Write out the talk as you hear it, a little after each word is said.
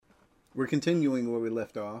We're continuing where we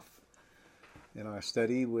left off in our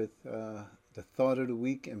study with the thought of the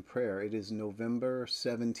week and prayer. It is November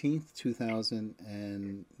 17th,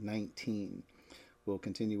 2019. We'll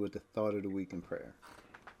continue with the thought of the week and prayer.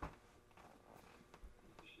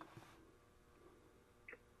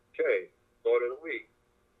 Okay, thought of the week.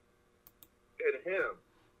 In him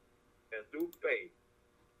and through faith,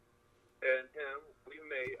 in him we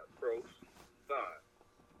may approach God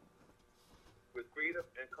with freedom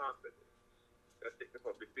and confidence. That's taken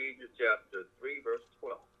from Ephesians chapter 3, verse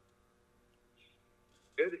 12.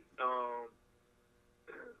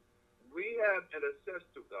 We have an access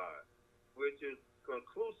to God, which is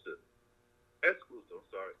exclusive.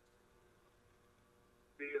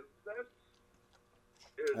 The access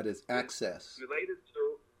That is access. related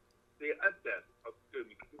to the access.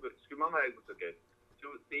 Excuse my language again.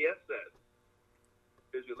 To the access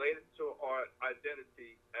is related to our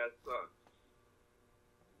identity as sons.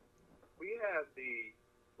 We have the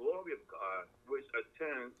glory of God, which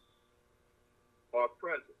attends our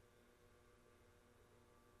presence.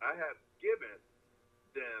 I have given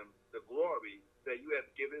them the glory that you have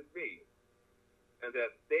given me, and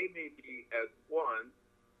that they may be as one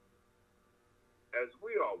as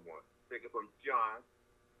we are one. Taken from John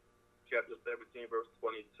chapter 17, verse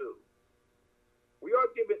 22. We are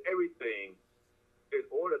given everything in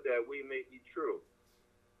order that we may be true.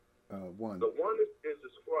 One. The oneness is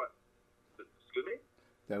described. Excuse me?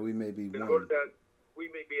 That we may be in one. order that we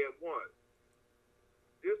may be at one.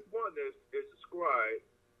 This oneness is described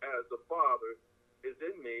as the Father is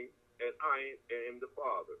in me and I am the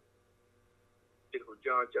Father. Taken from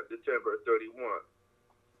John chapter 10, verse 31.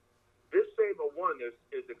 This same oneness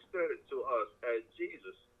is extended to us as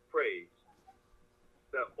Jesus prays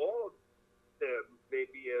that all of them may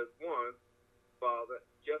be as one, Father,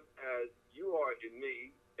 just as you are in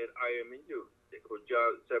me and I am in you. Taken from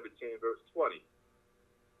John 17, verse 20.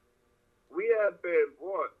 We have been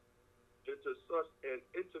brought into such an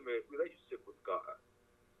intimate relationship with God,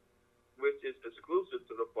 which is exclusive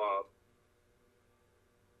to the Father.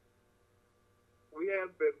 We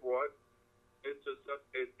have been brought into such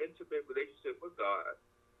an intimate relationship with God,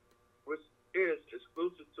 which is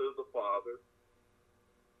exclusive to the Father,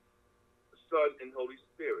 the Son, and Holy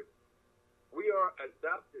Spirit. We are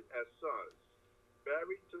adopted as sons,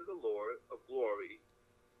 married to the Lord of glory,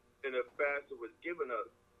 in a fashion which given us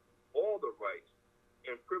all the rights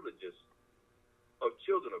and privileges of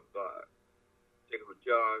children of God. Taken from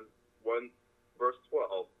John 1, verse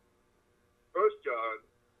 12. 1 John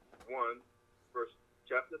 1,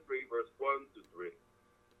 chapter 3, verse 1 to 3.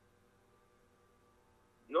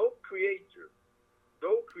 No creature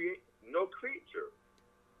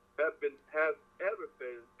has ever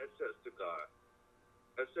been access to God.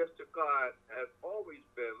 Access to God has always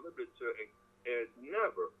been limited to and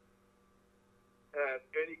never has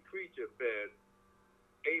any creature been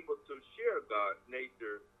able to share God's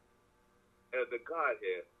nature as the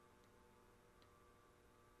Godhead.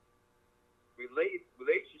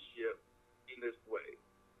 Relationship in this way.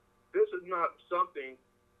 This is not something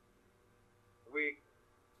we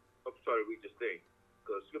just think,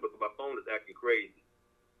 because my phone is acting crazy.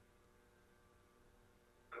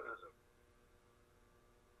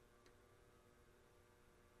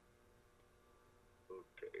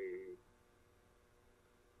 Okay.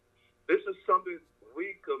 This is something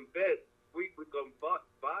we coveted.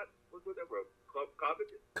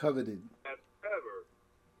 Coveted. As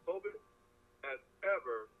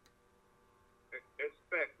ever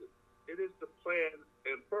expected. It is the plan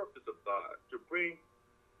and purpose of God to bring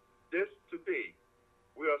this to be.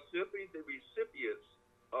 We are simply the recipients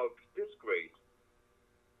of His grace,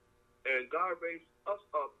 and God raised us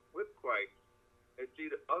up with Christ and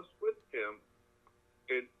seated us with Him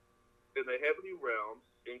in the heavenly realms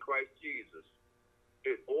in Christ Jesus,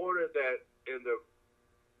 in order that in the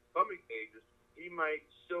coming ages He might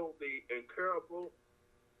show the incomparable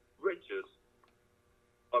riches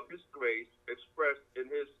of His grace expressed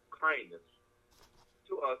in His kindness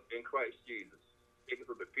to us in Christ Jesus. Taken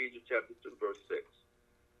from Ephesians chapter 2, verse 6.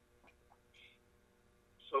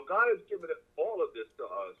 So God has given all of this to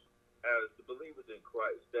us as the believers in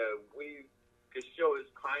Christ, that we can show His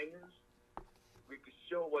kindness, we can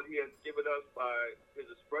show what He has given us by His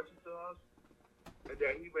expression to us, and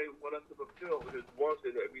that He may want us to fulfill His wants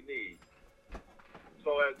and every need.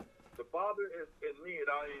 So as the Father is in me and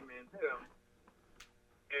I am in Him,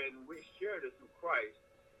 and we share this through Christ,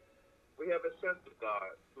 we have a sense of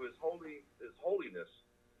God through His holiness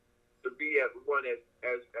to be as one as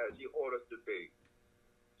He orders to be.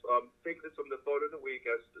 So I'm taking this from the thought of the week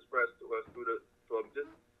as expressed to us from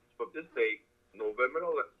this date, November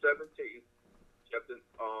 17th,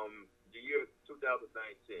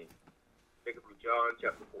 2019. Taken from John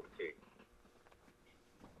chapter 14.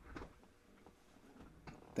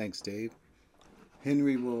 Thanks, Dave.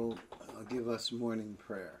 Henry will give us morning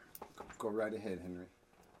prayer. Go right ahead, Henry.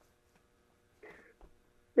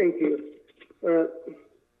 Thank you.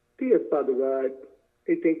 Dear Father God,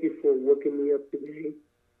 I thank you for waking me up today.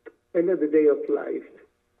 Another day of life.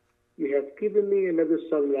 You have given me another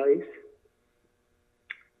sunrise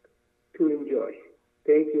to enjoy.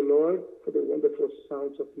 Thank you, Lord, for the wonderful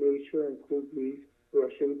sounds of nature and cool breeze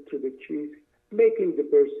rushing through the trees, making the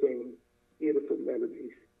birds sing beautiful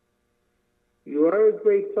melodies. You are a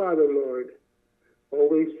great Father, Lord,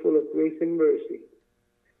 always full of grace and mercy.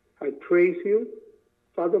 I praise you,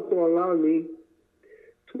 Father, for allowing me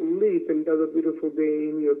to live another beautiful day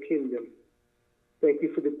in your kingdom. Thank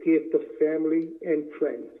you for the gift of family and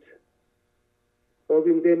friends.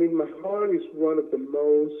 Holding them in my heart is one of the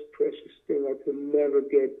most precious things I can never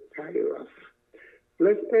get tired of.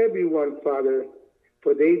 Bless everyone, Father,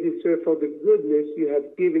 for they deserve all the goodness you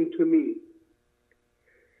have given to me.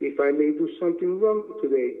 If I may do something wrong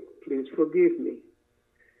today, please forgive me.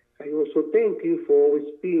 I also thank you for always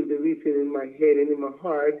being the reason in my head and in my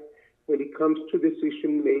heart when it comes to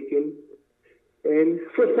decision making and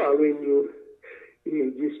for following you.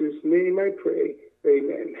 In Jesus' name I pray.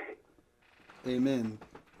 Amen. Amen.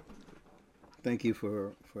 Thank you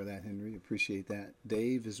for that, Henry. Appreciate that.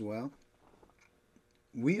 Dave as well.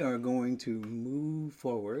 We are going to move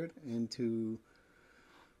forward into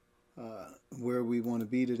where we want to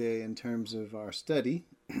be today in terms of our study.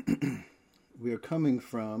 We are coming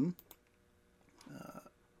from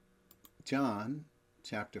John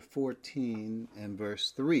chapter 14 and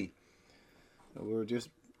verse 3. So we're just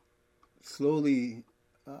slowly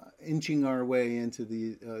inching our way into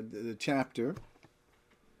the chapter,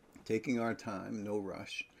 taking our time, no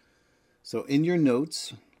rush. So in your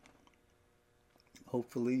notes,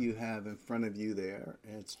 hopefully you have in front of you there,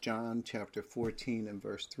 it's John chapter 14 and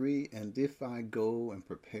verse 3, and if I go and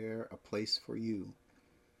prepare a place for you,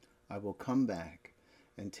 I will come back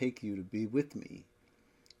and take you to be with me,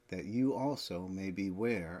 that you also may be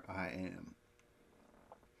where I am.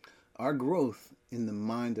 Our growth in the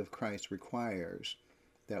mind of Christ requires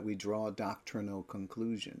that we draw doctrinal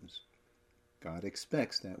conclusions. God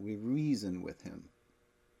expects that we reason with him,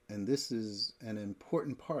 and this is an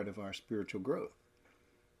important part of our spiritual growth.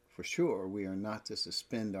 For sure, we are not to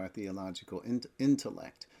suspend our theological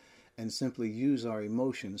intellect and simply use our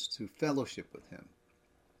emotions to fellowship with him.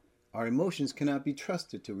 Our emotions cannot be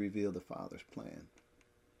trusted to reveal the Father's plan.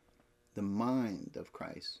 The mind of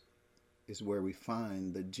Christ is where we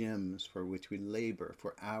find the gems for which we labor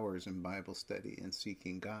for hours in Bible study and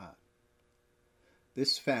seeking God.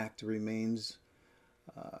 This fact remains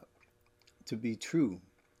to be true.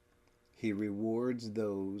 He rewards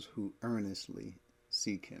those who earnestly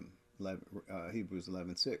seek him. Hebrews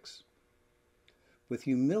 11:6. With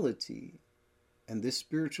humility and this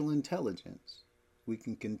spiritual intelligence, we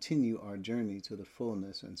can continue our journey to the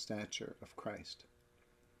fullness and stature of Christ.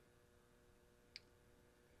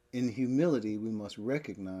 In humility, we must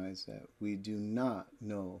recognize that we do not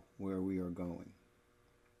know where we are going.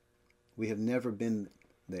 We have never been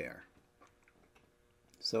there.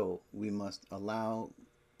 So we must allow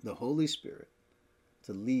the Holy Spirit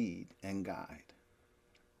to lead and guide.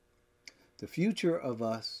 The future of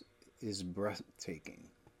us is breathtaking.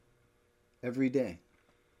 Every day.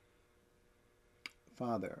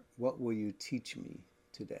 Father, what will you teach me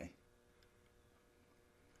today?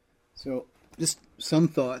 So, just some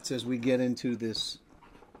thoughts as we get into this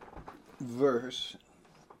verse.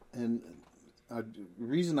 And the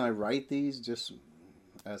reason I write these, just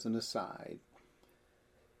as an aside,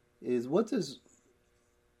 is what does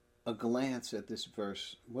a glance at this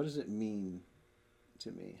verse, what does it mean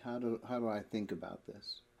to me? How do I think about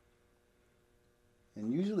this?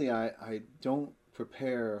 And usually I don't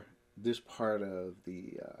prepare this part of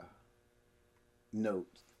the note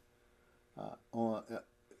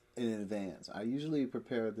in advance. I usually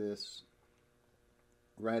prepare this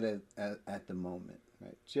right at the moment,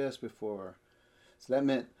 right, just before. So that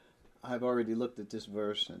meant I've already looked at this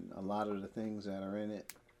verse and a lot of the things that are in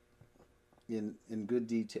it in good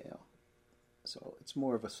detail. So it's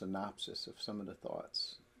more of a synopsis of some of the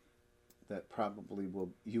thoughts that probably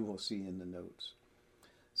you will see in the notes.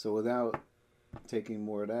 So without taking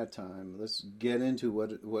more of that time, let's get into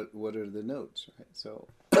what are the notes, right? So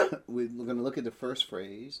we're going to look at the first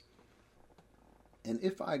phrase. And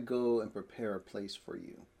if I go and prepare a place for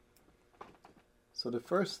you. So the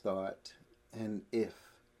first thought, and if.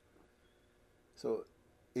 So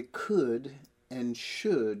it could and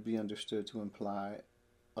should be understood to imply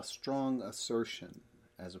a strong assertion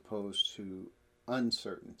as opposed to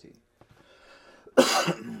uncertainty.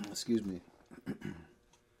 Excuse me.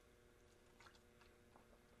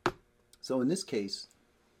 So in this case,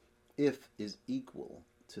 if is equal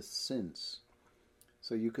to since.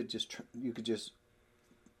 So you could just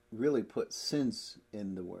really put since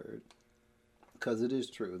in the word, because it is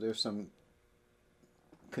true. There's some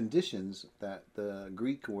conditions that the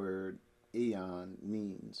Greek word eon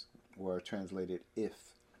means, or translated if.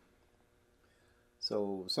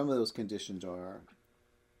 So some of those conditions are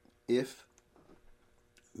if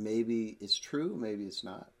maybe it's true, maybe it's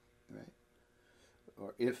not, right?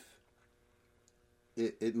 Or if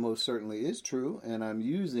it most certainly is true, and I'm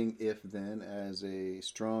using if then as a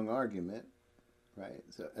strong argument, right?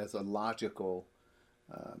 So as a logical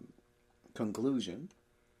conclusion.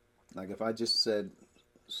 Like if I just said,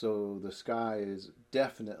 so the sky is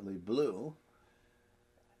definitely blue,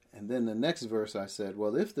 and then the next verse I said,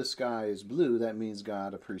 well, if the sky is blue, that means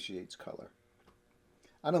God appreciates color.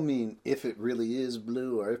 I don't mean if it really is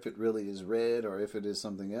blue, or if it really is red, or if it is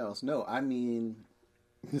something else. No, I mean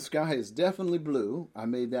the sky is definitely blue. I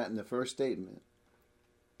made that in the first statement.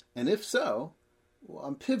 And if so, well,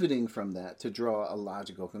 I'm pivoting from that to draw a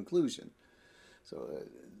logical conclusion. So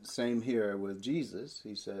same here with Jesus.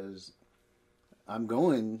 He says, I'm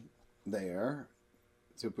going there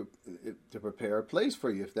to prepare a place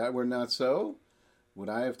for you. If that were not so, would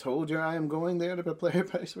I have told you I am going there to prepare a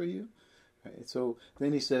place for you? Right? So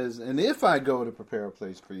then he says, and if I go to prepare a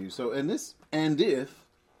place for you. So, and this and if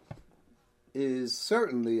is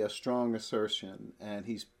certainly a strong assertion, and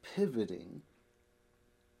he's pivoting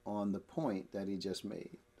on the point that he just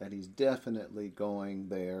made, that he's definitely going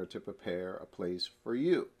there to prepare a place for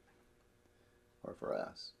you, or for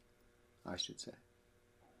us, I should say.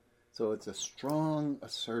 So it's a strong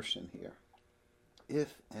assertion here.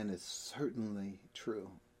 If, and it's certainly true.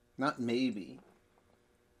 Not maybe.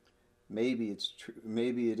 Maybe it's true.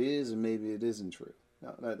 Maybe it is, and maybe it isn't true.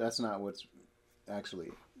 No, that's not what's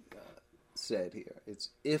actually said here. It's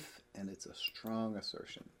if, and it's a strong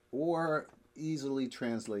assertion. Or easily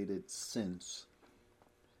translated since.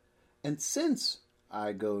 And since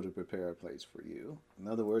I go to prepare a place for you, in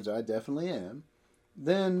other words, I definitely am,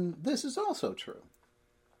 then this is also true.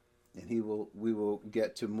 And we will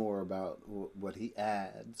get to more about what he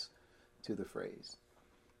adds to the phrase.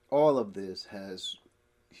 All of this has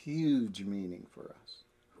huge meaning for us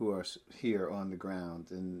who are here on the ground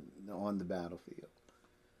and on the battlefield.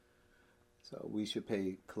 So we should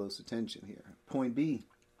pay close attention here. Point B.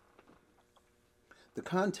 The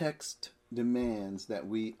context demands that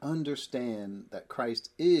we understand that Christ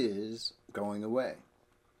is going away,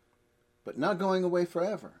 but not going away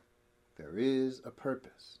forever. There is a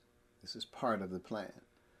purpose. This is part of the plan.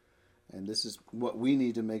 And this is what we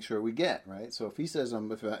need to make sure we get, right? So if he says,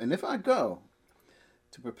 if I go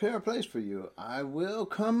to prepare a place for you, I will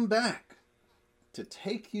come back to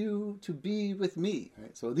take you to be with me,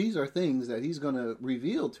 right? So these are things that he's going to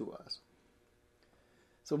reveal to us.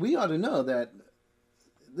 So we ought to know that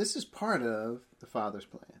this is part of the Father's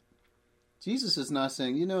plan. Jesus is not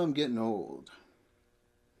saying, I'm getting old,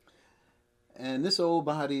 and this old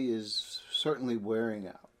body is certainly wearing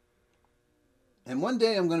out, and one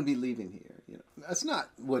day I'm going to be leaving here. That's not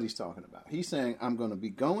what he's talking about. He's saying, I'm going to be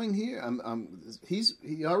going here.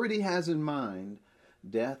 He already has in mind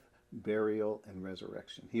death, burial, and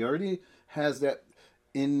resurrection. He already has that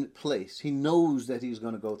in place. He knows that he's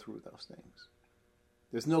going to go through those things.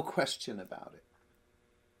 There's no question about it.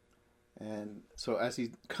 And so as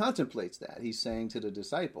he contemplates that, he's saying to the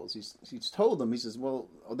disciples, he's told them, he says, well,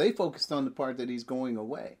 they focused on the part that he's going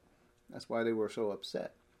away. That's why they were so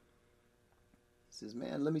upset. He says,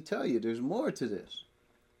 man, let me tell you, there's more to this.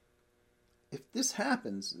 If this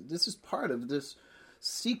happens, this is part of this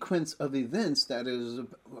sequence of events that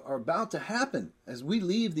are about to happen as we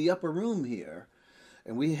leave the upper room here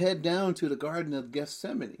and we head down to the Garden of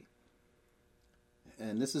Gethsemane.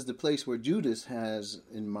 And this is the place where Judas has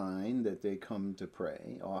in mind that they come to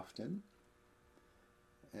pray often.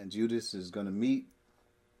 And Judas is going to meet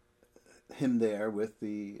him there with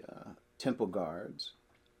the temple guards.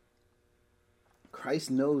 Christ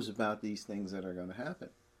knows about these things that are going to happen.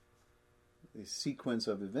 The sequence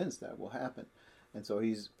of events that will happen. And so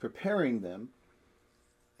he's preparing them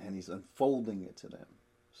and he's unfolding it to them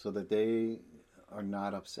so that they are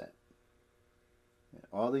not upset.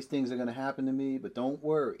 All these things are going to happen to me, but don't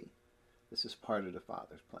worry. This is part of the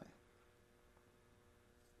Father's plan.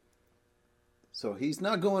 So he's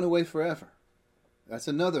not going away forever. That's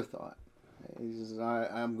another thought. He says,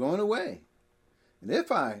 I'm going away. And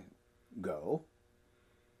if I go,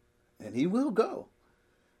 and he will go,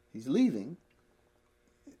 he's leaving,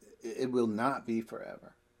 it will not be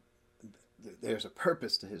forever. there's a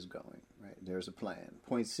purpose to his going, right? There's a plan.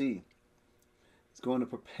 Point C, he's going to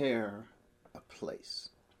prepare a place.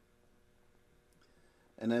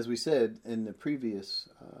 And as we said in the previous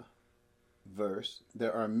verse,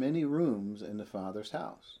 there are many rooms in the Father's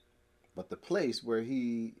house, but the place where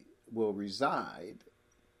he will reside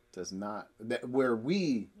where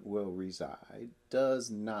we will reside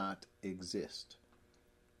does not exist.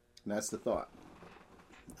 And that's the thought.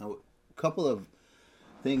 Now, a couple of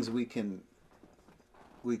things we can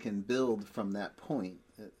build from that point.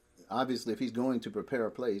 Obviously, if he's going to prepare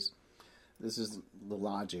a place, this is the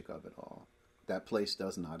logic of it all. That place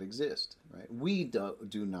does not exist, right? We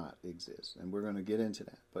do not exist, and we're going to get into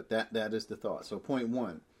that. But that is the thought. So point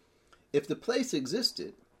one, if the place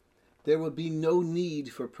existed, there would be no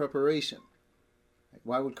need for preparation.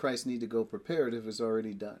 Why would Christ need to go prepare it if it's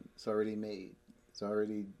already done? It's already made. It's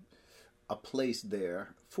already a place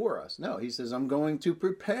there for us. No, he says, I'm going to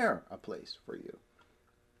prepare a place for you.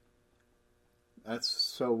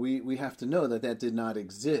 So we have to know that did not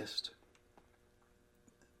exist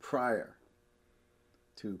prior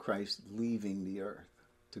to Christ leaving the earth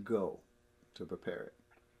to go to prepare it.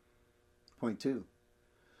 Point two,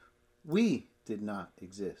 we did not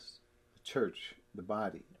exist. The church, the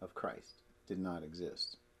body of Christ, did not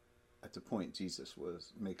exist at the point Jesus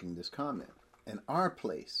was making this comment. And our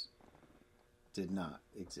place did not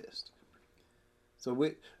exist.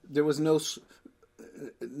 So there was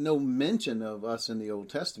no mention of us in the Old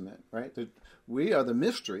Testament, right? We are the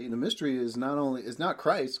mystery. The mystery is not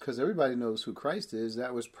Christ, because everybody knows who Christ is.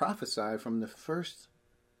 That was prophesied from the first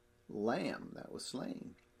lamb that was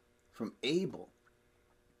slain, from Abel.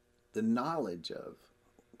 The knowledge of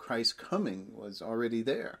Christ's coming was already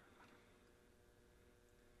there.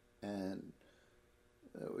 And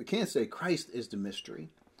we can't say Christ is the mystery,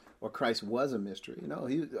 or Christ was a mystery. No,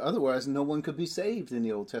 otherwise no one could be saved in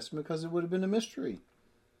the Old Testament because it would have been a mystery.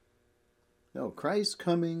 No, Christ's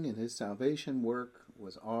coming and his salvation work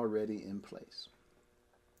was already in place.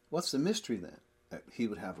 What's the mystery then? That he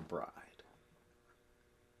would have a bride.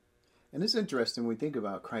 And it's interesting when we think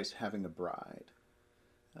about Christ having a bride,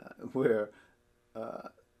 where,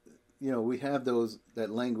 we have that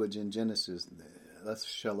language in Genesis, thus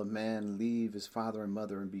shall a man leave his father and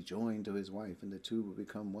mother and be joined to his wife, and the two will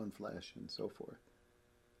become one flesh, and so forth.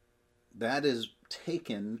 That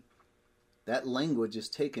language is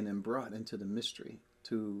taken and brought into the mystery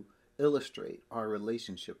to illustrate our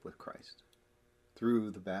relationship with Christ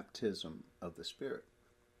through the baptism of the Spirit.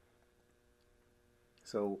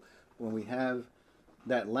 So when we have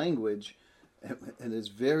that language, and it's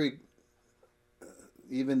very,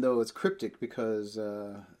 even though it's cryptic, because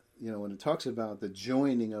when it talks about the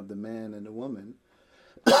joining of the man and the woman,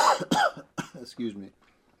 excuse me,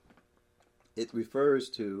 it refers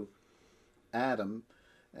to Adam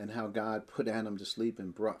and how God put Adam to sleep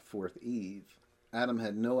and brought forth Eve. Adam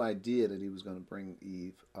had no idea that he was going to bring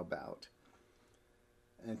Eve about.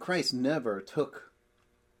 And Christ never took,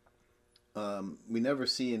 we never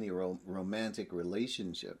see any romantic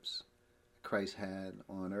relationships Christ had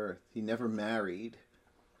on earth. He never married.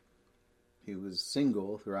 He was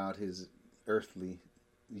single throughout his earthly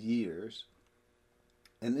years.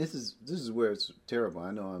 And this is where it's terrible.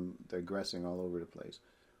 I know I'm digressing all over the place.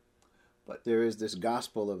 But there is this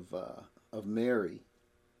gospel of Mary,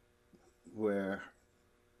 where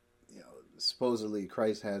supposedly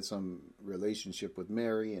Christ had some relationship with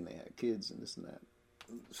Mary and they had kids and this and that.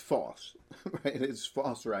 It's false, right? It's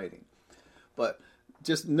false writing. But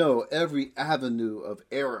just know every avenue of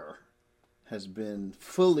error has been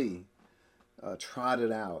fully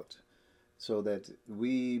trotted out, so that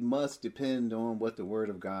we must depend on what the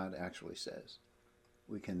Word of God actually says.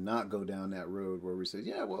 We cannot go down that road where we say,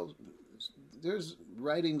 there's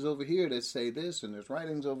writings over here that say this, and there's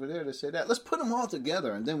writings over there that say that. Let's put them all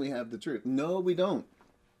together, and then we have the truth. No, we don't.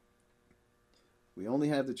 We only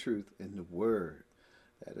have the truth in the Word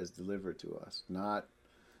that is delivered to us, not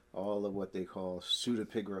all of what they call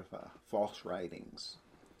pseudepigrapha, false writings.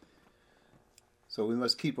 So we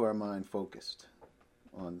must keep our mind focused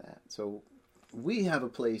on that. So we have a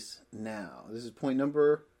place now. This is point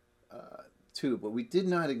number 2. But we did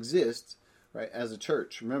not exist, right, as a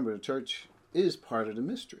church. Remember, the church is part of the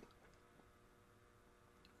mystery.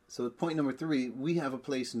 So point number 3, we have a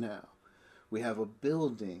place now. We have a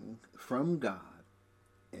building from God,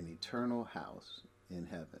 an eternal house in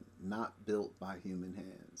heaven, not built by human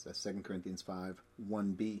hands. That's 2 Corinthians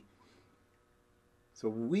 5:1b. So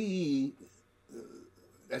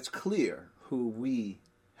that's clear who we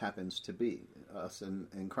happens to be, us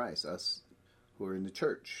in Christ, us who are in the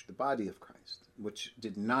church, the body of Christ, which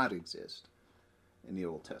did not exist in the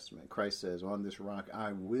Old Testament. Christ says, on this rock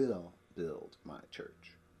I will build my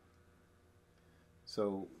church.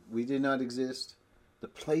 So we did not exist. The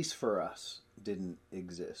place for us didn't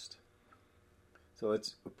exist. So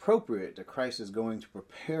it's appropriate that Christ is going to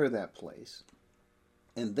prepare that place,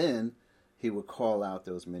 and then he will call out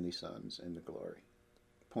those many sons into glory.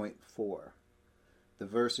 Point 4. The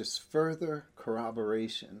verse is further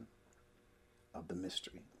corroboration of the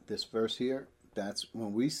mystery. This verse here, that's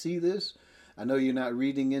when we see this. I know you're not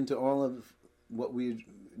reading into all of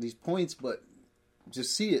these points, but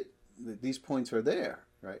just see it. These points are there,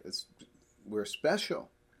 right? We're special.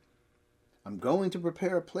 I'm going to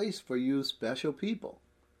prepare a place for you special people.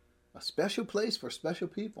 A special place for special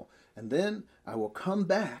people. And then I will come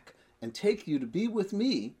back and take you to be with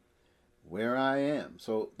me where I am.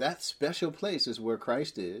 So that special place is where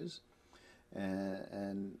Christ is.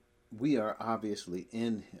 And we are obviously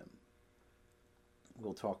in him.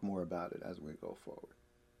 We'll talk more about it as we go forward.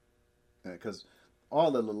 Because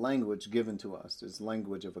all of the language given to us is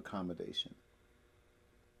language of accommodation.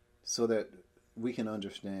 So that we can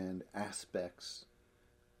understand aspects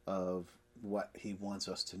of what he wants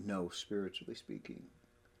us to know, spiritually speaking,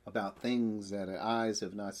 about things that our eyes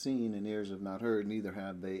have not seen and ears have not heard, neither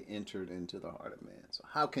have they entered into the heart of man. So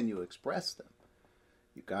how can you express them?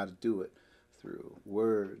 You've got to do it through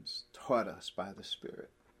words taught us by the Spirit.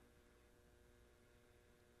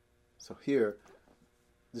 So here,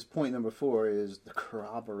 this point number 4 is the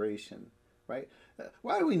corroboration, right?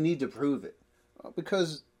 Why do we need to prove it? Well,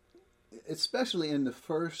 because especially in the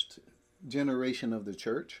first generation of the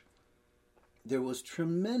church, there was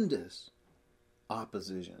tremendous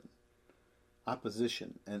opposition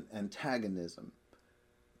and antagonism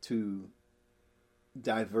to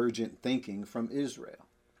divergent thinking from Israel.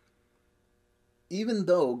 Even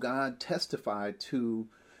though God testified to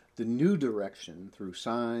the new direction through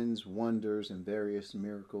signs, wonders, and various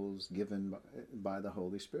miracles given by the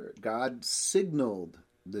Holy Spirit, God signaled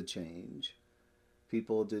the change.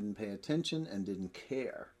 People didn't pay attention and didn't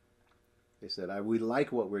care. They said, we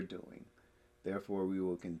like what we're doing, therefore we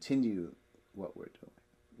will continue what we're doing.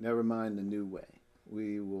 Never mind the new way.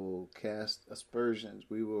 We will cast aspersions.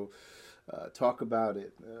 We will talk about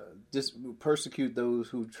it. Persecute those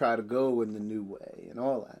who try to go in the new way and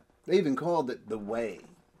all that. They even called it the way.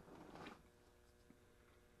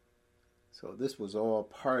 So this was all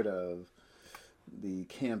part of the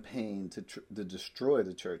campaign to destroy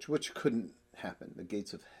the church, which couldn't happen. The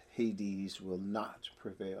gates of Hades will not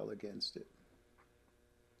prevail against it.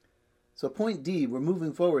 So point D, we're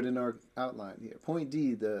moving forward in our outline here. Point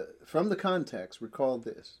D, from the context, recall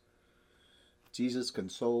this. Jesus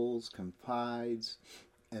consoles, confides,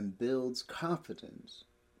 and builds confidence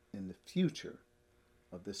in the future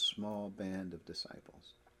of this small band of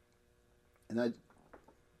disciples. And I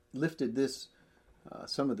lifted this,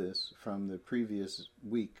 some of this, from the previous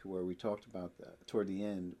week where we talked about that, toward the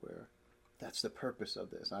end, where that's the purpose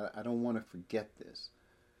of this. I don't want to forget this.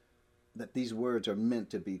 That these words are meant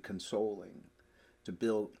to be consoling, to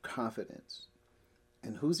build confidence.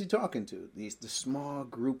 And who's he talking to? The small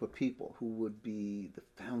group of people who would be the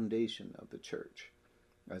foundation of the church,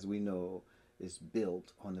 as we know, is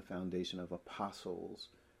built on the foundation of apostles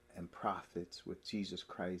and prophets with Jesus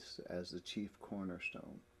Christ as the chief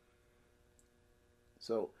cornerstone.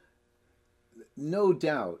 So, no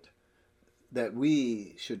doubt that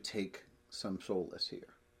we should take some solace here.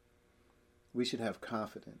 We should have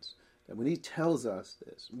confidence that when he tells us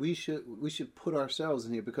this, we should put ourselves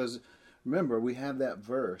in here, because remember, we have that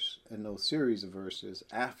verse and those series of verses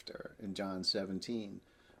after in John 17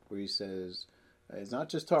 where he says, he's not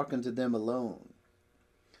just talking to them alone,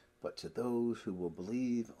 but to those who will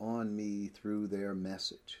believe on me through their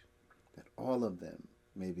message, that all of them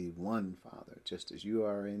may be one, Father, just as you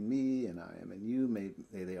are in me and I am in you, may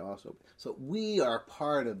they also be. So we are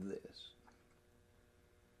part of this.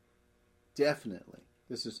 Definitely.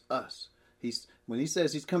 This is us. When he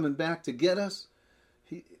says he's coming back to get us,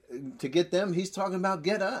 to get them, he's talking about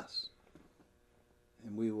get us.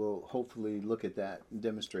 And we will hopefully look at that and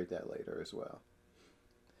demonstrate that later as well.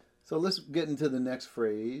 So let's get into the next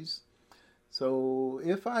phrase. So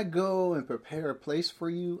if I go and prepare a place for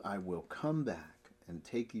you, I will come back and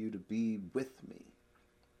take you to be with me.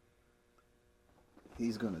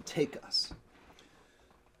 He's going to take us.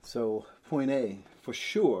 So point A, for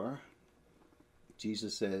sure,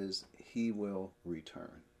 Jesus says he will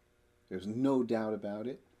return. There's no doubt about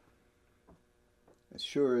it. As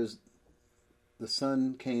sure as the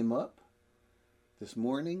sun came up this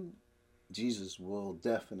morning, Jesus will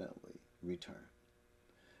definitely return.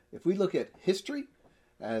 If we look at history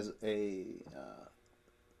as a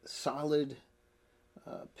solid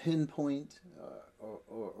pinpoint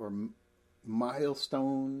or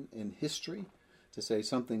milestone in history to say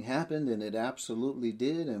something happened, and it absolutely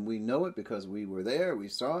did, and we know it because we were there, we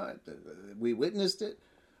saw it, we witnessed it.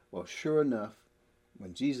 Well, sure enough,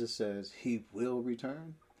 when Jesus says he will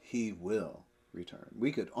return, he will return.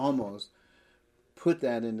 We could almost put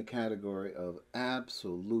that in the category of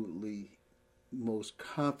absolutely, most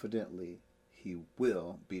confidently, he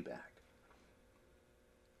will be back.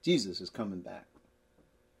 Jesus is coming back.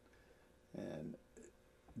 And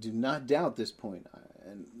do not doubt this point.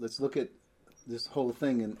 And let's look at this whole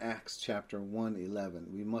thing in Acts chapter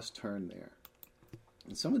 1:11. We must turn there.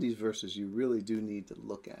 And some of these verses you really do need to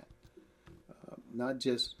look at. Not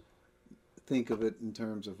just think of it in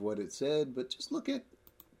terms of what it said, but just look at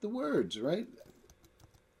the words, right?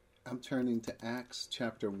 I'm turning to Acts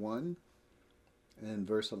chapter 1 and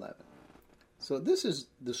verse 11. So this is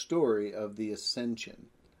the story of the ascension.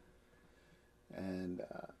 And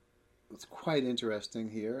it's quite interesting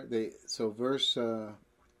here. So verse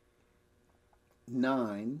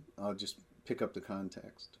 9, I'll just pick up the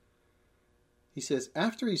context. He says,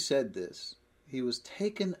 after he said this, he was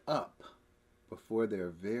taken up before their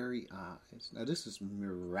very eyes. Now this is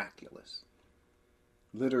miraculous.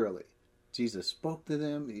 Literally. Jesus spoke to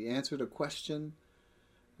them. He answered a question,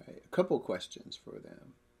 right? A couple questions for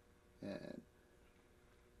them. And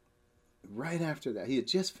right after that, he had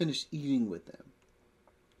just finished eating with them.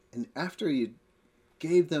 And after he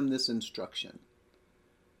gave them this instruction,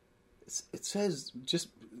 it says just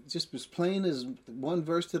as plain as one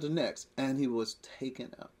verse to the next, and he was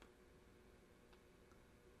taken up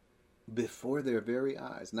before their very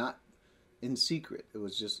eyes, not in secret. It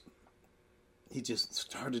was just, he just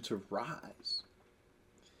started to rise.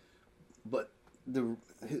 But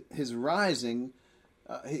his rising,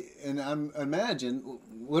 and I imagine,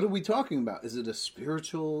 what are we talking about? Is it a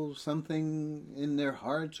spiritual something in their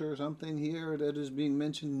hearts or something here that is being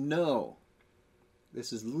mentioned? No.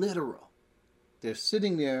 This is literal. They're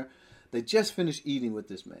sitting there. They just finished eating with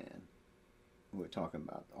this man. We're talking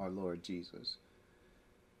about our Lord Jesus.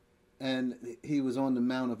 And he was on the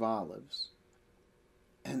Mount of Olives.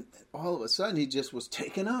 And all of a sudden, he just was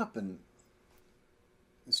taken up and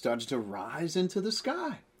started to rise into the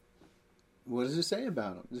sky. What does it say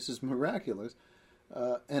about him? This is miraculous.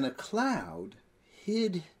 And a cloud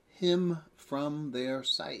hid him from their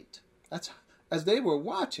sight. That's as they were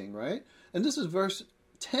watching, right? And this is verse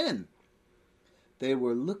 10. They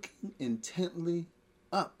were looking intently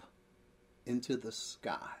up into the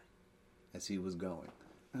sky as he was going.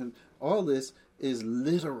 And all this is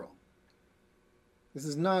literal. This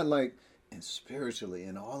is not like, and spiritually,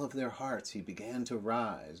 in all of their hearts, he began to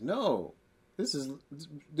rise. No, this is,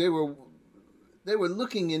 they were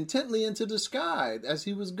looking intently into the sky as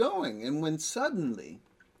he was going. And when suddenly,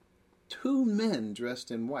 2 men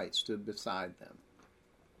dressed in white stood beside them.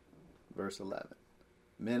 Verse 11.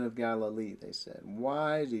 Men of Galilee, they said,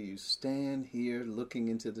 why do you stand here looking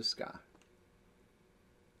into the sky?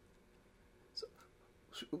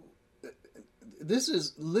 So, this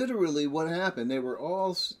is literally what happened. They were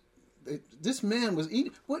all, this man was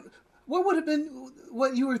eating. What would have been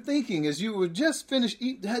what you were thinking as you were just finished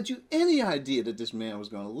eating? Had you any idea that this man was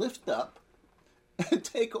going to lift up and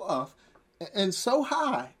take off and so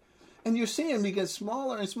high? And you're seeing him, he gets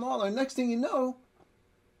smaller and smaller. And next thing you know,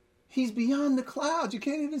 he's beyond the clouds. You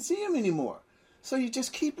can't even see him anymore. So you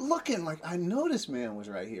just keep looking like, I know this man was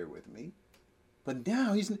right here with me. But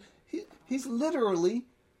now he's literally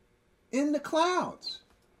in the clouds.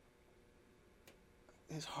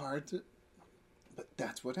 It's hard to, but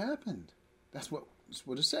that's what happened. That's what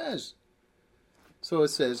it says. So it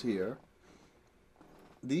says here,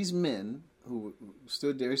 these men who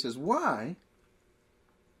stood there, he says, why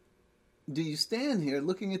do you stand here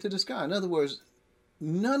looking into the sky? In other words,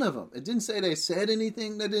 none of them. It didn't say they said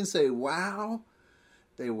anything. They didn't say, wow.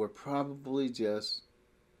 They were probably just,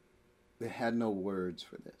 they had no words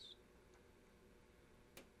for this.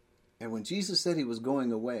 And when Jesus said he was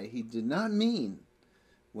going away, he did not mean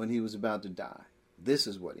when he was about to die. This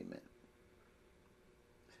is what he meant.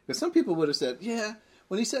 Because some people would have said, yeah,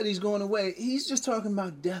 when he said he's going away, he's just talking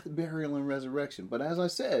about death, burial, and resurrection. But as I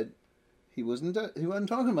said, he wasn't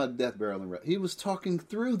talking about death, burial, and resurrection. He was talking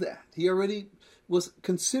through that. He already was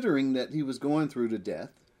considering that he was going through the death,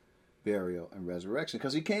 burial, and resurrection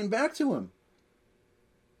because he came back to him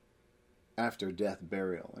after death,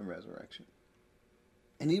 burial, and resurrection.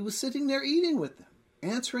 And he was sitting there eating with them,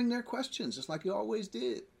 answering their questions just like he always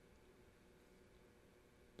did.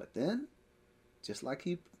 But then, just like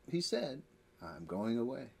he said, I'm going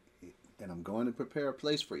away and I'm going to prepare a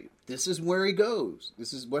place for you. This is where he goes.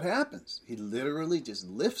 This is what happens. He literally just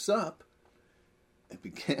lifts up it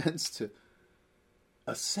begins to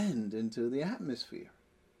ascend into the atmosphere.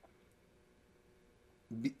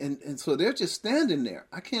 And so they're just standing there.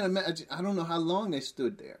 I can't imagine. I don't know how long they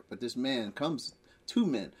stood there, but this man comes, 2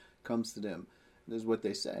 men comes to them. This is what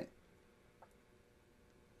they say.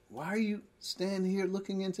 Why are you standing here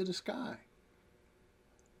looking into the sky?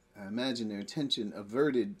 I imagine their attention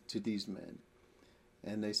averted to these men.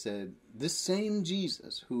 And they said, this same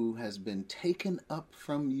Jesus who has been taken up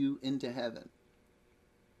from you into heaven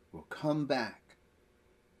will come back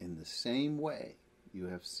in the same way you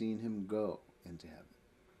have seen him go into heaven.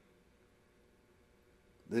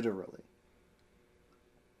 Literally,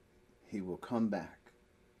 he will come back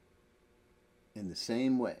in the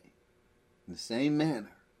same way, in the same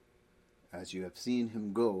manner as you have seen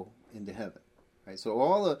him go into heaven. Right? So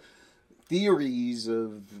all the theories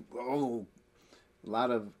of, a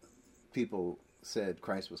lot of people said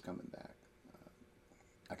Christ was coming back.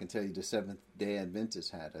 I can tell you the Seventh-day Adventists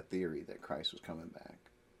had a theory that Christ was coming back.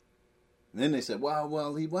 And then they said,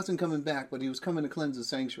 well, he wasn't coming back, but he was coming to cleanse the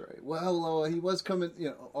sanctuary. Well, he was coming,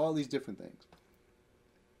 all these different things.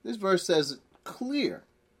 This verse says clear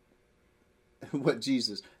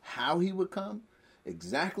how he would come,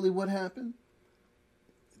 exactly what happened.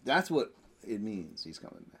 That's what it means, he's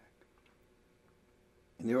coming back.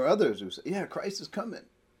 And there were others who said, yeah, Christ is coming.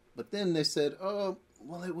 But then they said, it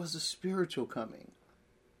was a spiritual coming.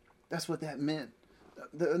 That's what that meant.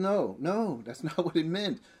 No, that's not what it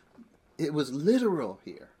meant. It was literal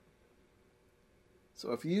here.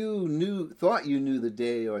 So if you thought you knew the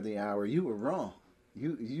day or the hour, you were wrong.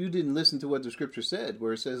 You didn't listen to what the scripture said,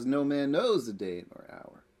 where it says no man knows the day or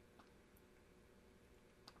hour.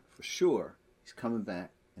 For sure, he's coming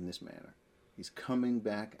back in this manner. He's coming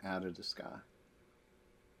back out of the sky.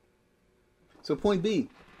 So point B,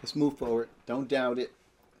 let's move forward. Don't doubt it.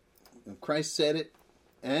 If Christ said it,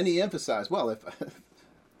 and he emphasized,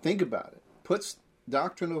 think about it. Puts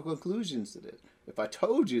doctrinal conclusions to this. If I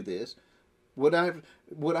told you this, would I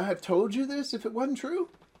have told you this if it wasn't true?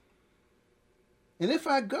 And if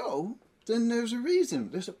I go, then there's a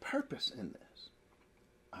reason. There's a purpose in this.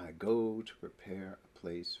 I go to prepare a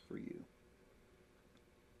place for you.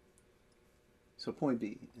 So point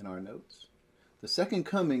B in our notes. The second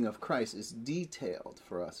coming of Christ is detailed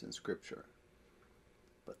for us in Scripture.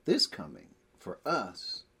 But this coming, for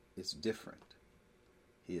us, is different.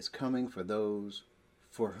 He is coming for those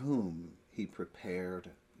for whom he prepared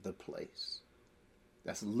the place.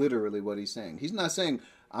 That's literally what he's saying. He's not saying,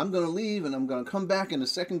 I'm going to leave and I'm going to come back in the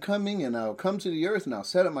second coming and I'll come to the earth and I'll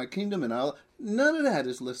set up my kingdom and none of that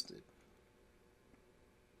is listed.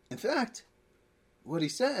 In fact, what he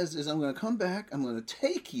says is, I'm going to come back, I'm going to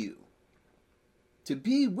take you to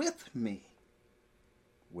be with me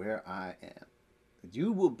where I am. That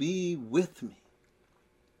you will be with me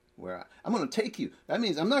where I'm going to take you. That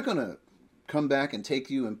means I'm not going to come back and take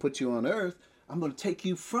you and put you on earth. I'm going to take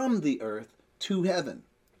you from the earth to heaven.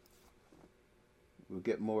 We'll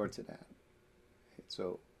get more to that.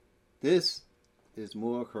 So this is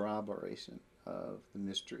more corroboration of the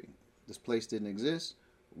mystery. This place didn't exist.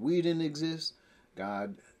 We didn't exist.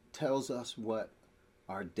 God tells us what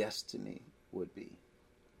our destiny would be.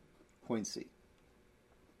 Point C.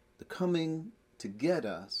 The coming to get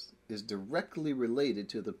us is directly related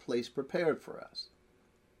to the place prepared for us.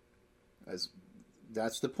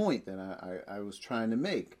 That's the point that I was trying to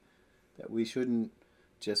make. That we shouldn't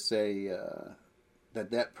just say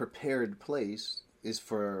that prepared place is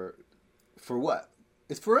for what?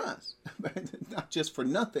 It's for us. Not just for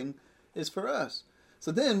nothing. It's for us.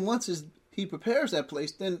 So then once he prepares that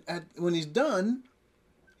place, then when he's done,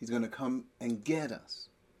 he's going to come and get us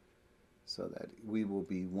so that we will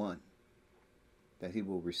be one, that he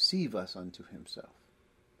will receive us unto himself.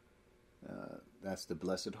 That's the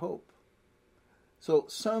blessed hope. So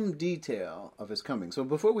some detail of his coming. So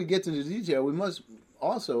before we get to the detail, we must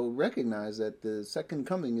also recognize that the second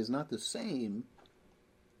coming is not the same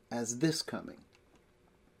as this coming.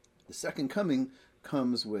 The second coming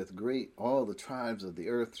comes with all the tribes of the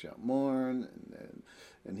earth shall mourn,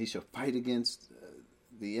 and he shall fight against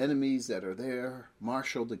the enemies that are there,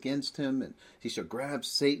 marshaled against him, and he shall grab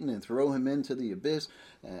Satan and throw him into the abyss,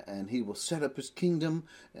 and he will set up his kingdom,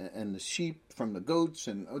 and the sheep from the goats,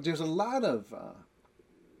 and there's a lot of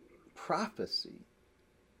prophecy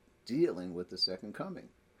dealing with the second coming.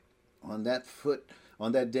 On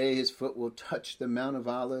that day, his foot will touch the Mount of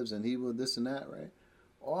Olives, and he will this and that, right?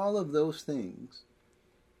 All of those things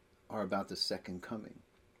are about the second coming.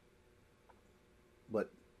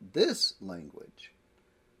 But this language,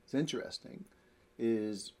 it's interesting,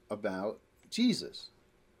 is about Jesus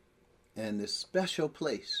and this special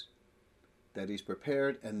place that he's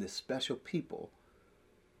prepared and this special people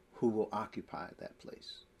who will occupy that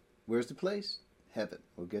place. Where's the place? Heaven.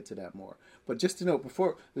 We'll get to that more. But just to note,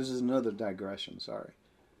 before, this is another digression, sorry.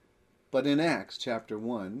 But in Acts chapter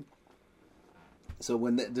 1, so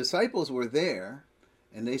when the disciples were there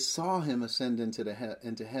and they saw him ascend into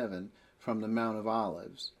heaven from the Mount of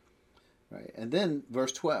Olives, right? And then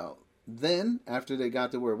verse 12, then after they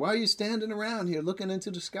got the word, why are you standing around here looking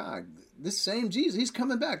into the sky? This same Jesus, he's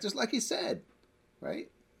coming back just like he said,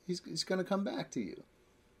 right? He's going to come back to you.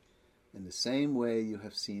 In the same way you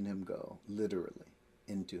have seen him go, literally,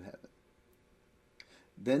 into heaven.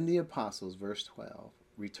 Then the apostles, verse 12,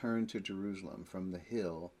 returned to Jerusalem from the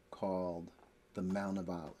hill called the Mount of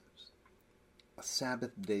Olives, a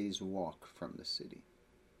Sabbath day's walk from the city.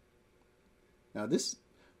 Now this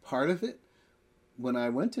part of it, when I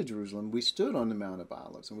went to Jerusalem, we stood on the Mount of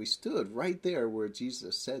Olives, and we stood right there where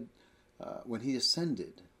Jesus said, when he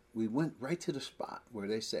ascended, we went right to the spot where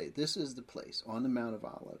they say, this is the place on the Mount of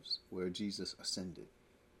Olives where Jesus ascended.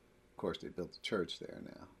 Of course, they built a church there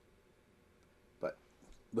now.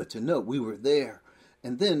 But to note, we were there.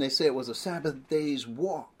 And then they say it was a Sabbath day's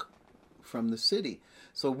walk from the city.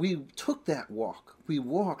 So we took that walk. We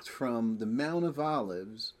walked from the Mount of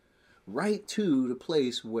Olives right to the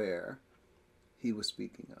place where he was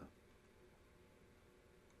speaking of.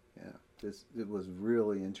 Yeah, it was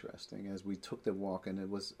really interesting as we took the walk, and it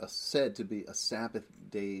was said to be a Sabbath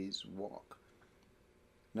day's walk.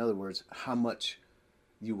 In other words, how much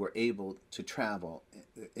you were able to travel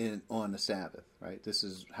on the Sabbath, right? This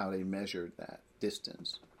is how they measured that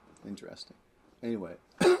distance. Interesting. Anyway,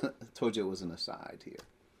 I told you it was an aside here.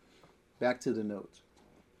 Back to the notes.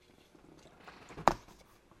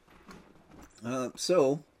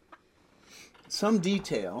 So, some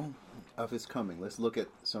detail of his coming. Let's look at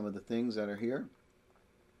some of the things that are here.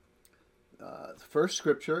 The first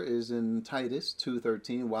scripture is in Titus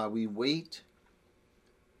 2:13. While we wait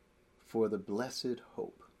for the blessed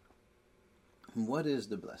hope. And what is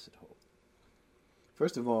the blessed hope?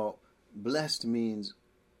 First of all, blessed means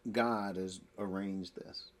God has arranged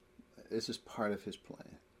this. This is part of his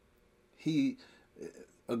plan. He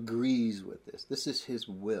agrees with this. This is his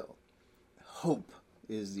will. Hope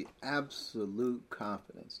is the absolute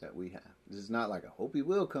confidence that we have. This is not like, I hope he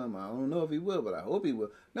will come. I don't know if he will, but I hope he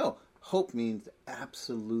will. No, hope means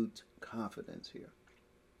absolute confidence here.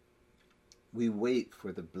 We wait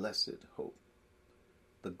for the blessed hope,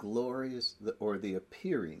 the glorious, or the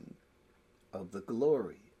appearing of the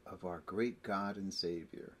glory of our great God and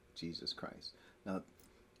Savior, Jesus Christ. Now,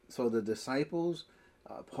 so the disciples,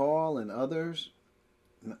 Paul and others,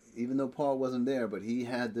 even though Paul wasn't there, but he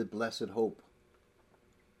had the blessed hope.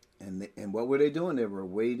 And what were they doing? They were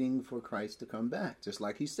waiting for Christ to come back, just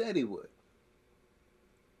like he said he would.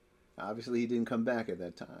 Obviously, he didn't come back at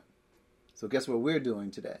that time. So guess what we're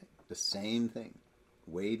doing today? The same thing,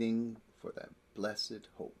 waiting for that blessed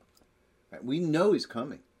hope. Right? We know he's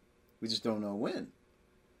coming. We just don't know when.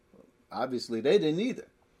 Obviously, they didn't either.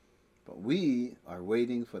 But we are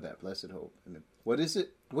waiting for that blessed hope. And what is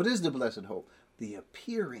it? What is the blessed hope? The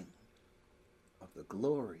appearing of the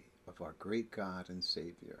glory of our great God and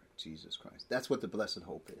Savior, Jesus Christ. That's what the blessed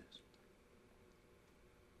hope is.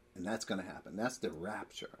 And that's going to happen. That's the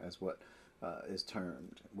rapture, as what is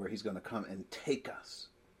termed, where he's going to come and take us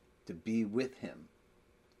to be with him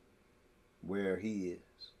where he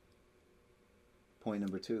is. Point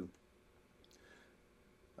number 2.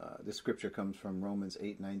 This scripture comes from Romans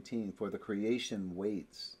 8:19. For the creation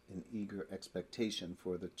waits in eager expectation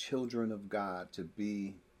for the children of God to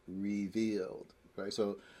be revealed. Right?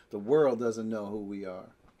 So the world doesn't know who we are.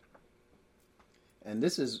 And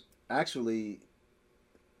this is actually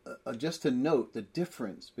just to note the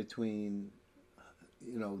difference between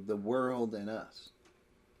the world and us.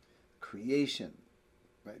 Creation,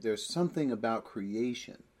 right? There's something about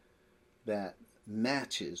creation that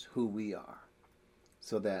matches who we are,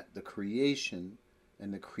 so that the creation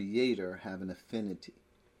and the Creator have an affinity.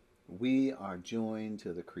 We are joined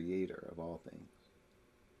to the Creator of all things.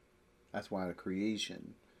 That's why the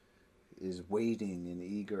creation is waiting in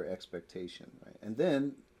eager expectation, right? And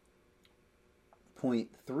then, point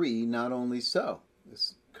 3, not only so,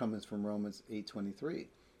 this comes from Romans 8:23,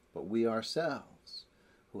 but we ourselves,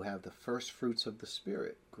 who have the first fruits of the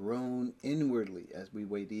Spirit, groan inwardly as we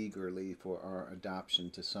wait eagerly for our adoption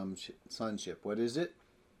to sonship. What is it?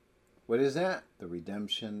 What is that? The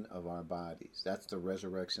redemption of our bodies. That's the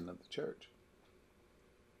resurrection of the church.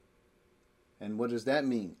 And what does that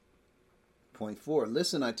mean? Point 4,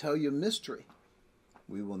 listen, I tell you a mystery.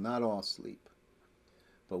 We will not all sleep,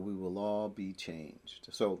 but we will all be changed.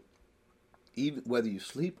 So, even whether you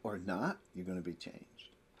sleep or not, you're going to be changed.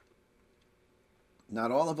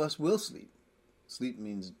 Not all of us will sleep. Sleep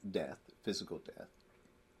means death, physical death.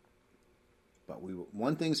 But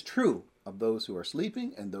one thing's true of those who are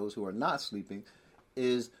sleeping and those who are not sleeping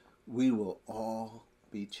is we will all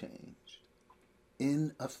be changed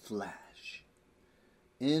in a flash,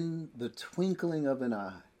 in the twinkling of an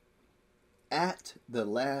eye, at the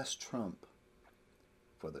last trump.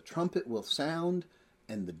 For the trumpet will sound,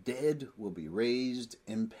 and the dead will be raised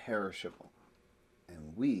imperishable,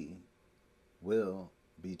 and we will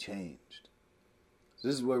be changed. So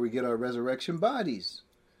this is where we get our resurrection bodies.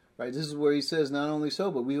 Right? This is where he says, not only so,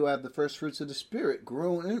 but we who have the first fruits of the Spirit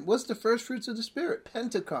grown in. What's the first fruits of the Spirit?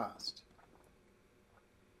 Pentecost.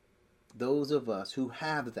 Those of us who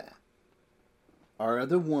have that are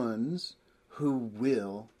the ones who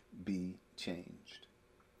will be changed.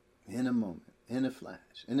 In a moment, in a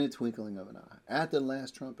flash, in a twinkling of an eye, at the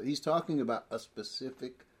last trumpet. He's talking about a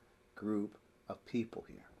specific group of people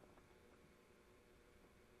here.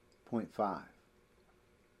 Point 5.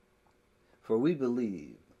 For we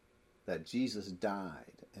believe that Jesus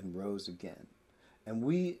died and rose again.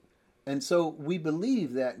 And so we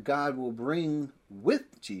believe that God will bring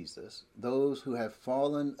with Jesus those who have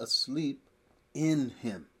fallen asleep in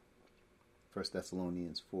him. 1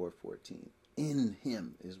 Thessalonians 4:14. In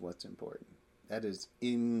him is what's important. That is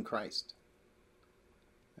in Christ.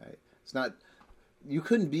 Right? It's not, you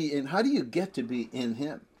couldn't be in, how do you get to be in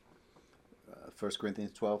him? 1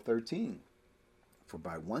 Corinthians 12:13. For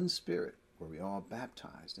by one Spirit were we all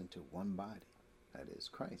baptized into one body, that is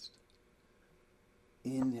Christ.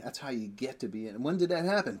 That's how you get to be in. And when did that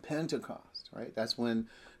happen? Pentecost, right? That's when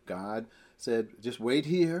God said, just wait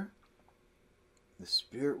here. The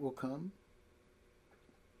Spirit will come,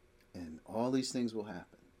 and all these things will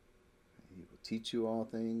happen. He will teach you all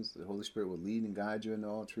things. The Holy Spirit will lead and guide you into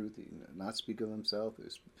all truth. He will not speak of himself.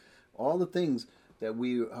 All the things that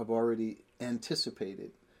we have already anticipated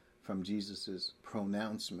from Jesus'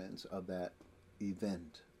 pronouncements of that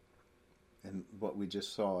event, and what we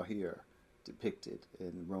just saw here depicted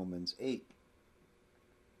in Romans 8.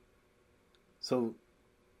 So,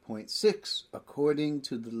 point 6, according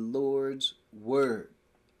to the Lord's word.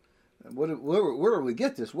 Where do we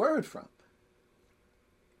get this word from?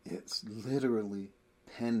 It's literally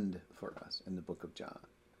penned for us in the book of John.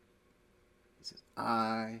 He says,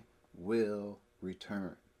 I will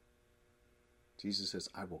return. Jesus says,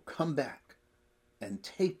 I will come back and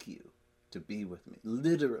take you to be with me.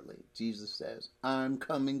 Literally, Jesus says, I'm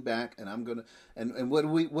coming back, and I'm going to... And what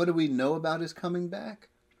do we know about his coming back?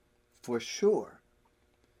 For sure,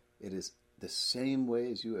 it is the same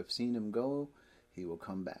way as you have seen him go, he will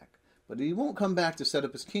come back. But he won't come back to set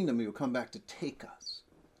up his kingdom. He will come back to take us.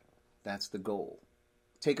 That's the goal.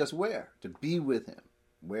 Take us where? To be with him,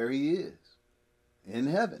 where he is, in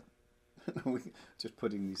heaven. We're just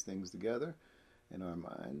putting these things together in our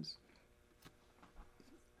minds.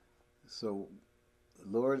 So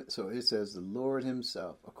it says, the Lord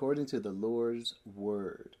himself, according to the Lord's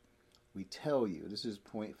word, we tell you, this is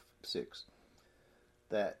point 6,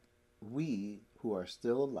 that we who are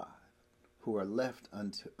still alive, who are left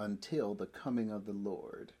until the coming of the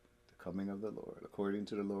Lord, according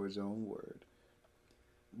to the Lord's own word,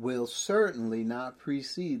 will certainly not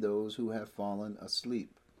precede those who have fallen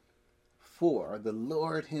asleep. For the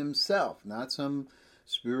Lord himself, not some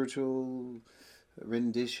spiritual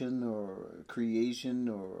rendition or creation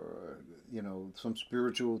or, some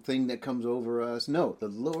spiritual thing that comes over us. No, the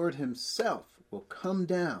Lord himself will come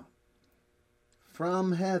down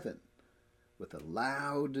from heaven with a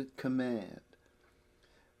loud command,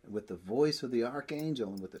 with the voice of the archangel,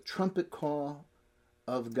 and with the trumpet call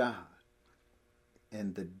of God.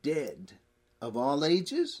 And the dead of all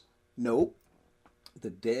ages? Nope. The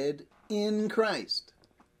dead in Christ.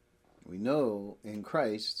 We know in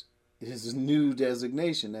Christ is a new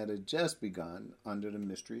designation that had just begun under the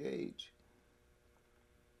mystery age.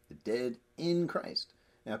 The dead in Christ.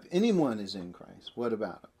 Now, if anyone is in Christ, what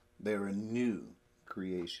about them? They're a new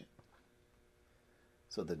creation.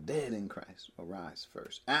 So the dead in Christ will rise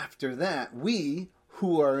first. After that, we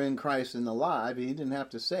who are in Christ and alive, he didn't have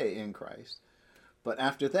to say in Christ, but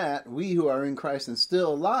after that, we who are in Christ and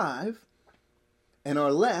still alive and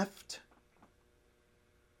are left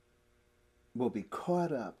will be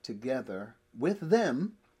caught up together with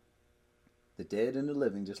them, the dead and the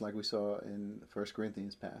living, just like we saw in the 1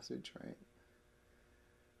 Corinthians passage, right?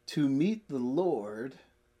 To meet the Lord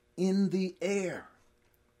in the air.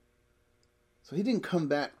 So he didn't come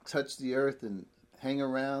back, touch the earth, and hang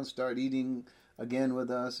around, start eating again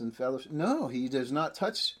with us and fellowship. No, he does not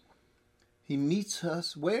touch. He meets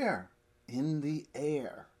us where? In the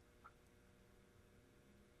air.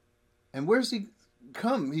 And where's he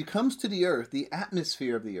He comes to the earth, the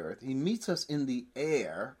atmosphere of the earth. He meets us in the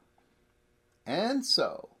air, and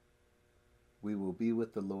so we will be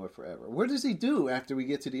with the Lord forever. What does he do after we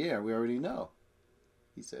get to the air? We already know.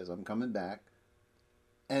 He says, I'm coming back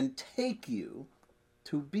and take you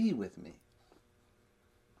to be with me,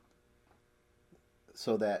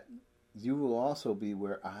 so that you will also be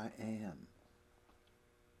where I am.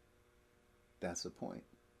 That's the point.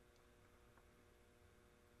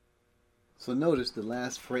 So notice the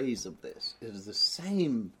last phrase of this is the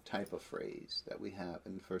same type of phrase that we have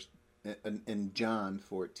in John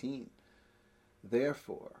 14.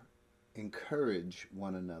 Therefore, encourage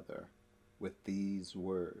one another with these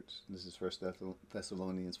words. This is 1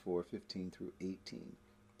 Thessalonians 4:15 through 18.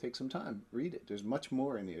 Take some time, read it. There's much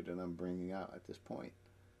more in here than I'm bringing out at this point.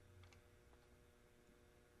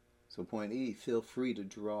 So point E, feel free to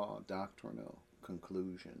draw doctrinal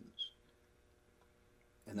conclusions.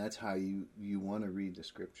 And that's how you want to read the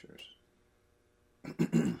scriptures.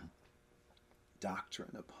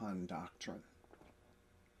 Doctrine upon doctrine.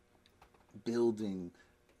 Building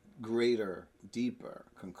greater, deeper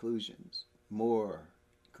conclusions. More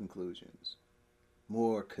conclusions.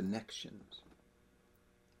 More connections.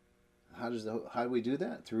 How do we do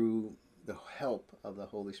that? Through the help of the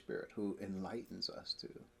Holy Spirit, who enlightens us to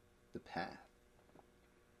the path.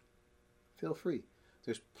 Feel free.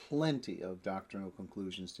 There's plenty of doctrinal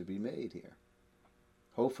conclusions to be made here.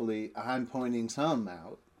 Hopefully, I'm pointing some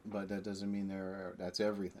out, but that doesn't mean that's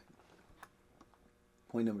everything.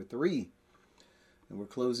 Point number 3, and we're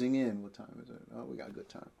closing in. What time is it? Oh, we got good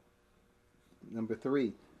time. Number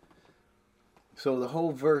 3. So the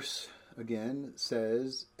whole verse, again,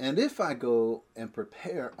 says, and if I go and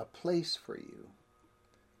prepare a place for you,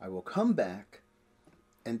 I will come back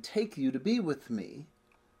and take you to be with me,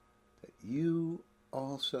 that you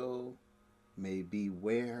also may be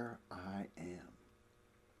where I am.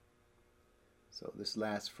 So this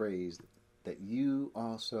last phrase, that you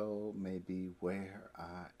also may be where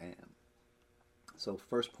I am. So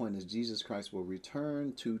first point is Jesus Christ will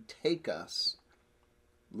return to take us,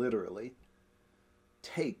 literally,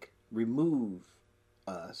 remove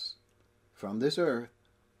us from this earth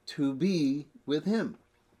to be with him.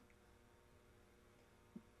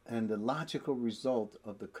 And the logical result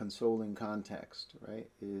of the consoling context, right,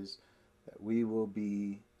 is that we will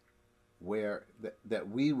be where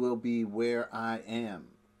I am,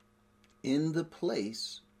 in the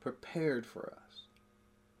place prepared for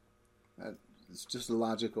us. It's just a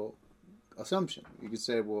logical assumption. You could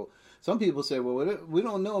say, well, some people say, well, we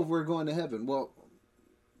don't know if we're going to heaven. Well,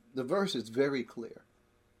 the verse is very clear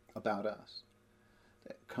about us.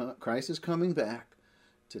 That Christ is coming back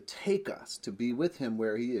to take us to be with him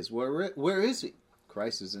where he is. Where is he?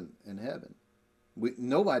 Christ is in heaven.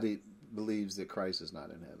 Nobody believes that Christ is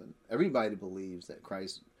not in heaven. Everybody believes that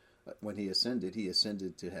Christ, when he ascended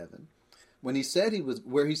to heaven. When he said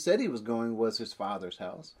where he said he was going was his Father's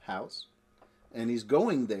house, and he's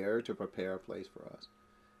going there to prepare a place for us.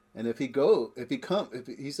 And if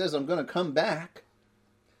he says, I'm going to come back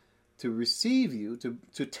to receive you,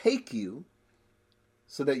 to take you,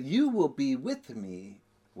 so that you will be with me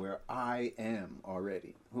where I am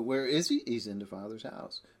already. Where is he? He's in the Father's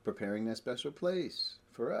house, preparing that special place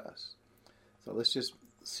for us. So let's just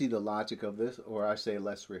see the logic of this, or I say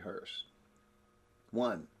let's rehearse.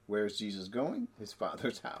 1, where is Jesus going? His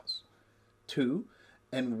Father's house. 2,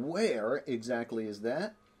 and where exactly is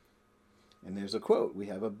that? And there's a quote. We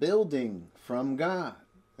have a building from God.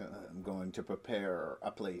 I'm going to prepare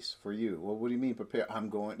a place for you. Well, what do you mean prepare?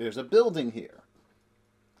 There's a building here.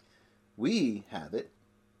 We have it,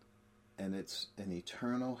 and it's an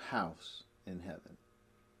eternal house in heaven.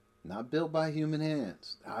 Not built by human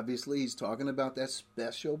hands. Obviously, he's talking about that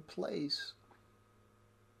special place.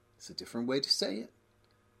 It's a different way to say it,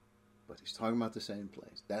 but he's talking about the same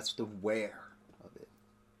place. That's the where of it.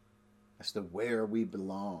 That's the where we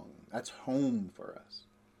belong. That's home for us.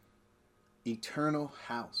 Eternal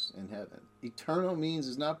house in heaven. Eternal means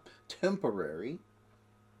it's not temporary.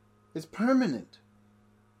 It's permanent.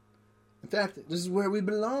 In fact, this is where we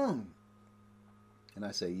belong. And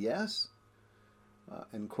I say yes,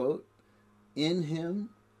 and quote, in him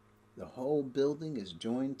the whole building is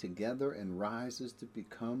joined together and rises to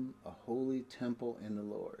become a holy temple in the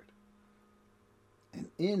Lord. And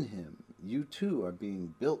in him you too are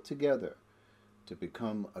being built together to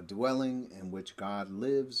become a dwelling in which God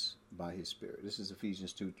lives by his Spirit. This is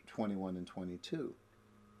Ephesians 2:21 and 22.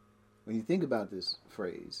 When you think about this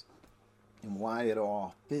phrase and why it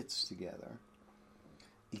all fits together,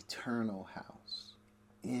 eternal house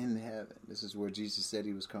in heaven. This is where Jesus said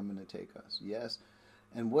he was coming to take us. Yes.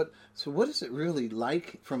 And what is it really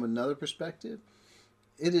like from another perspective?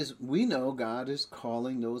 we know God is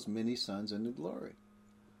calling those many sons into glory.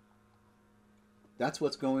 That's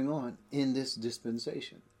what's going on in this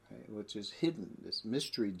dispensation, right, which is hidden, this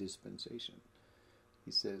mystery dispensation.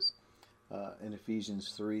 He says in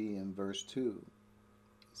Ephesians 3 and verse 2,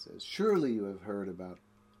 he says, surely you have heard about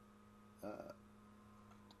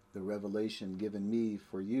the revelation given me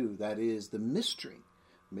for you, that is the mystery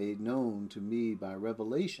made known to me by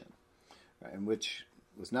revelation, right, and which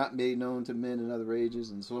was not made known to men in other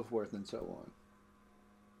ages, and so forth and so on.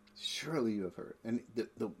 Surely you have heard. And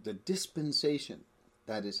the dispensation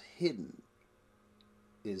that is hidden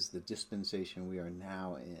is the dispensation we are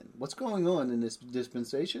now in. What's going on in this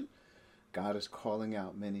dispensation? God is calling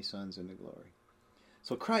out many sons into glory.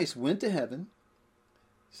 So Christ went to heaven,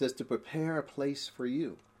 he says, to prepare a place for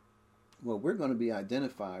you. Well, we're going to be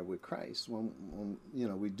identified with Christ when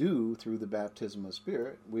we do through the baptism of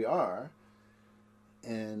Spirit. We are.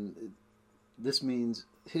 And this means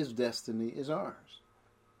his destiny is ours.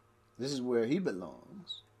 This is where he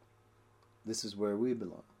belongs. This is where we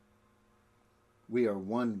belong. We are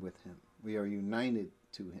one with him. We are united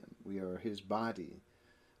to him. We are his body,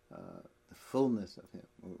 the fullness of him.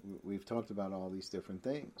 We've talked about all these different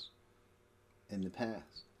things in the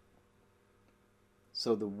past.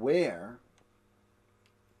 So the where,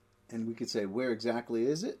 and we could say, where exactly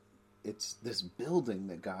is it? It's this building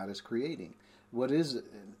that God is creating. What is it?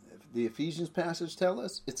 The Ephesians passage tell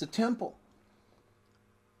us it's a temple.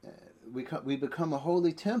 We become a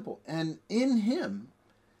holy temple. And in him,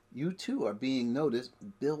 you too are being, notice,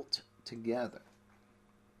 built together.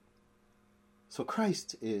 So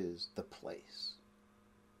Christ is the place.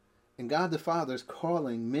 And God the Father is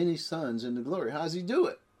calling many sons into glory. How does he do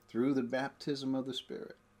it? Through the baptism of the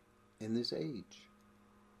Spirit in this age.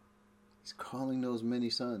 He's calling those many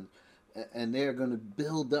sons. And they're going to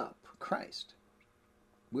build up Christ.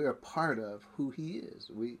 We are part of who he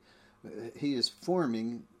is. He is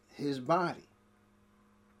forming his body.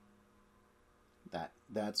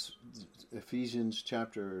 That's Ephesians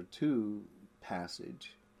chapter 2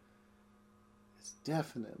 passage. It's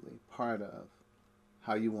definitely part of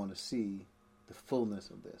how you want to see the fullness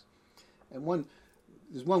of this. And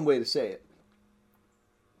there's one way to say it.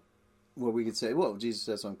 Well, we could say, well, Jesus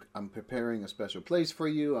says, I'm preparing a special place for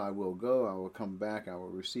you. I will go. I will come back. I will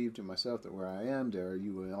receive to myself that where I am, there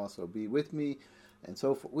you will also be with me. And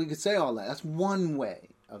so forth. We could say all that. That's one way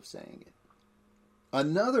of saying it.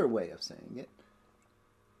 Another way of saying it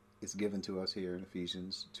is given to us here in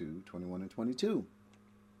Ephesians 2:21 and 22.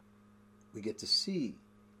 We get to see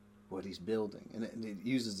what he's building. And it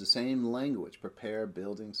uses the same language. Prepare,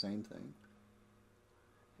 building, same thing.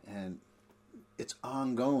 And it's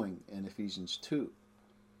ongoing in Ephesians 2.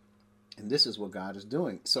 And this is what God is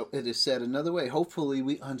doing. So it is said another way. Hopefully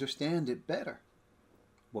we understand it better,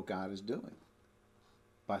 what God is doing,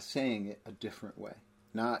 by saying it a different way.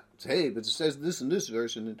 Not, hey, but it says this in this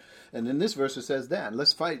verse, and in this verse it says that.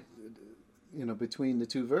 Let's fight, between the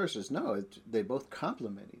two verses. No, they both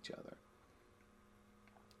complement each other,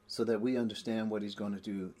 so that we understand what he's going to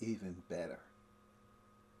do even better.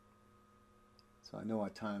 So I know our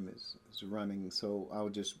time is running, so I'll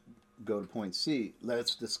just go to point C.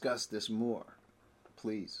 Let's discuss this more,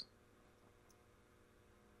 please.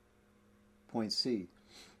 Point C.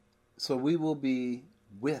 So we will be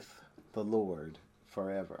with the Lord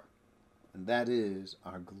forever. And that is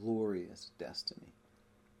our glorious destiny.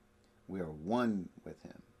 We are one with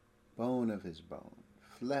him, bone of his bone,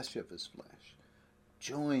 flesh of his flesh,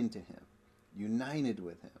 joined to him, united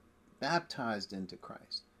with him, baptized into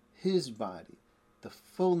Christ, his body, the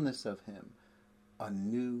fullness of him, a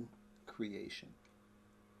new creation.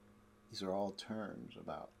 These are all terms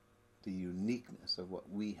about the uniqueness of what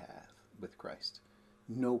we have with Christ.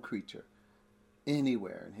 No creature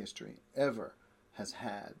anywhere in history ever has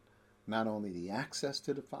had not only the access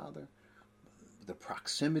to the Father, the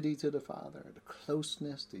proximity to the Father, the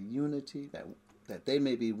closeness, the unity, that they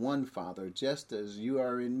may be one, Father, just as you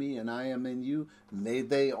are in me and I am in you, may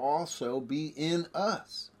they also be in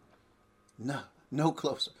us. No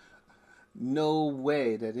closer. No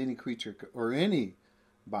way that any creature or any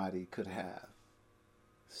body could have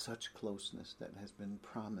such closeness that has been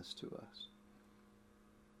promised to us.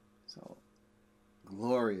 So,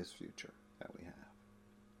 glorious future that we have.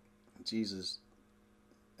 Jesus,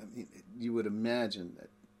 you would imagine that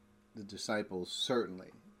the disciples certainly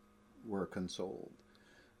were consoled.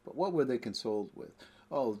 But what were they consoled with?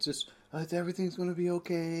 Oh, just everything's going to be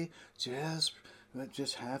okay.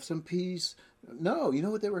 Just have some peace. No, you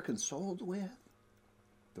know what they were consoled with?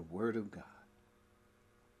 The Word of God.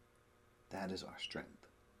 That is our strength.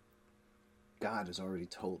 God has already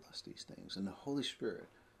told us these things, and the Holy Spirit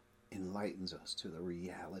enlightens us to the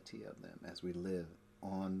reality of them as we live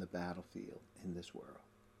on the battlefield in this world.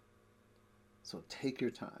 So take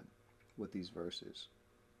your time with these verses.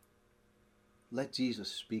 Let Jesus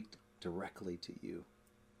speak directly to you.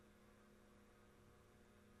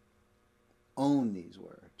 Own these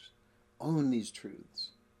words. Own these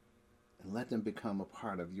truths. And let them become a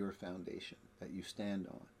part of your foundation that you stand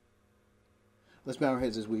on. Let's bow our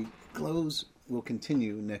heads as we close. We'll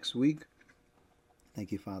continue next week.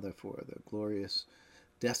 Thank you, Father, for the glorious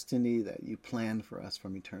destiny that you planned for us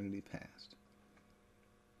from eternity past.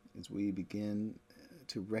 As we begin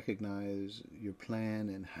to recognize your plan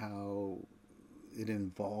and how it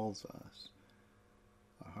involves us,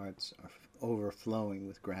 our hearts are overflowing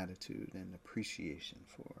with gratitude and appreciation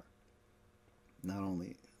for not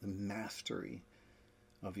only the mastery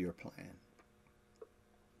of your plan,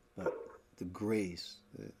 but the grace,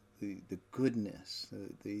 the goodness,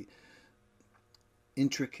 the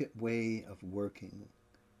intricate way of working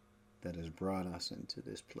that has brought us into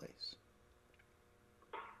this place.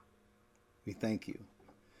 We thank you.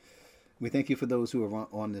 We thank you for those who are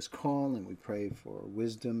on this call, and we pray for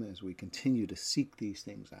wisdom as we continue to seek these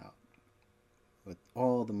things out with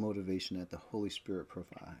all the motivation that the Holy Spirit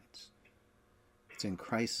provides. It's in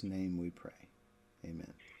Christ's name we pray.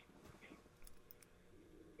 Amen.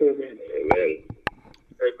 Amen. Amen.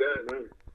 Amen.